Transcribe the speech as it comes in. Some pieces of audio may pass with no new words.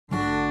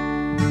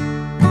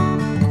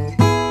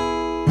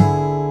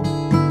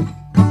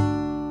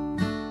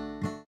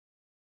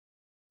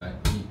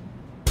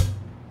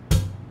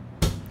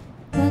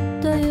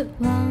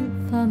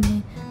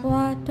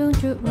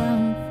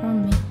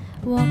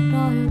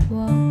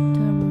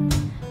wondering,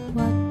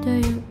 what do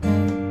you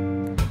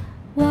know?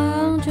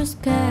 Won't you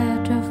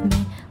scared of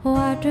me?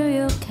 Why do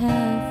you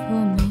care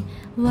for me?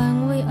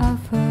 When we are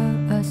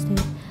far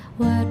asleep,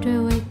 where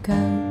do we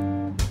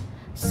go?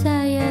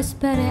 Say yes,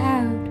 spell it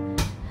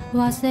out.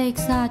 What's it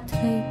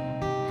exactly?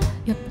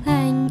 You're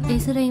playing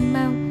easily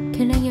mouth,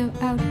 killing you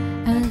out,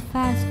 and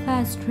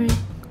fast street.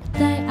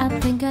 Today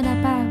I'm thinking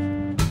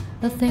about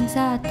the things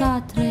I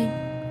deadly.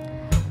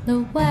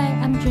 The way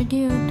I'm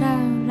drinking you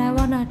down, like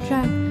wanna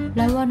drink,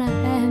 like wanna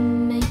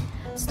end me.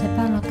 Step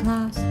on the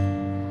glass,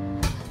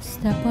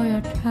 step on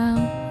your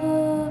tongue.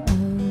 Oh,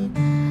 oh.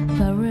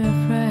 But real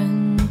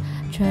friend,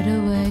 try to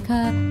wake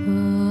up.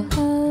 Oh,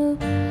 oh.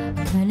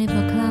 Can't leave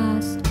a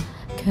class,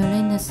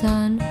 killing the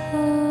sun.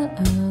 Oh,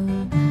 oh.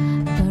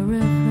 But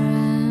real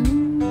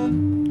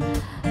friend,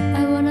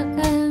 I wanna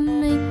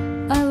end me.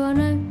 I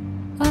wanna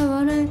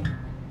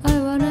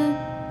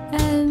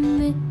end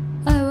me.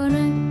 I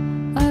wanna.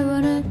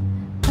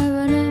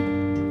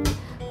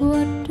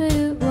 What do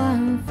you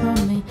want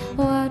from me?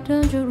 Why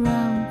don't you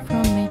run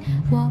from me?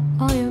 What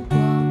are you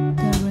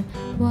wondering?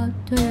 What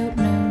do you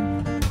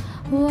know?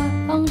 Why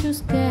aren't you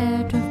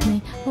scared of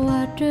me?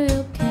 Why do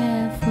you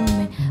care for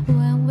me?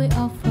 When we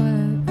are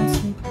far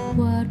asleep,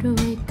 where do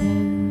we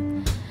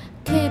go?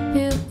 Keep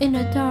you in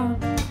the dark,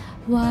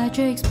 why'd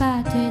you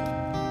expect it?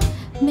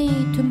 Me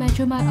to make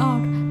you my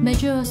art,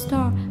 make you a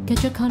star,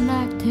 get you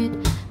connected.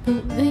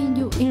 Putting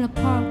you in the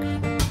park,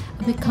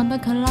 I become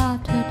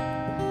collided.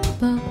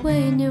 But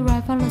when you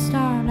arrive on the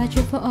star, I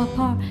drift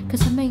apart,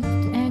 cause I make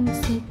it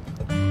angsty.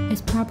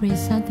 It's probably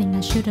something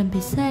I shouldn't be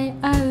saying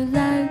out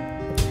loud.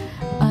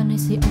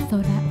 Honestly, I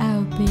thought that I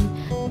would be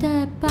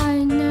dead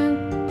by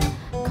now.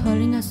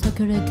 Calling a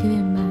circular,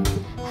 keeping my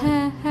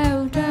head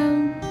held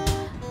down.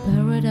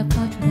 Buried a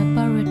fortune,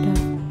 buried a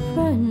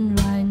friend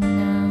right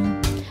now.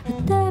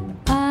 A debt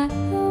I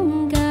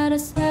don't gotta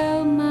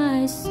sell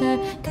myself,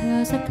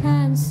 cause I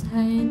can't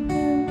say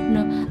no,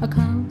 no, I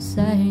can't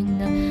say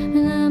no.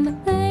 And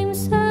I'm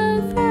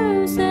so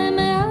frozen,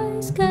 my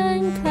eyes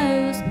can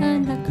close,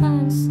 and I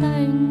can't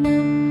say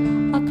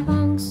no, I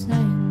can't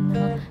say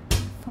no.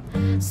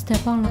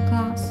 Step on the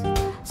glass,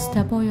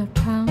 step on your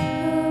tongue.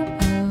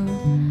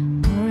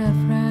 Oh, or a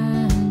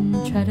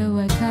friend, try to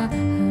wake up.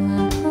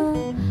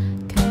 Oh,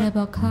 can't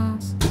about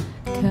cars,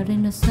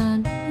 killing the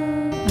sun.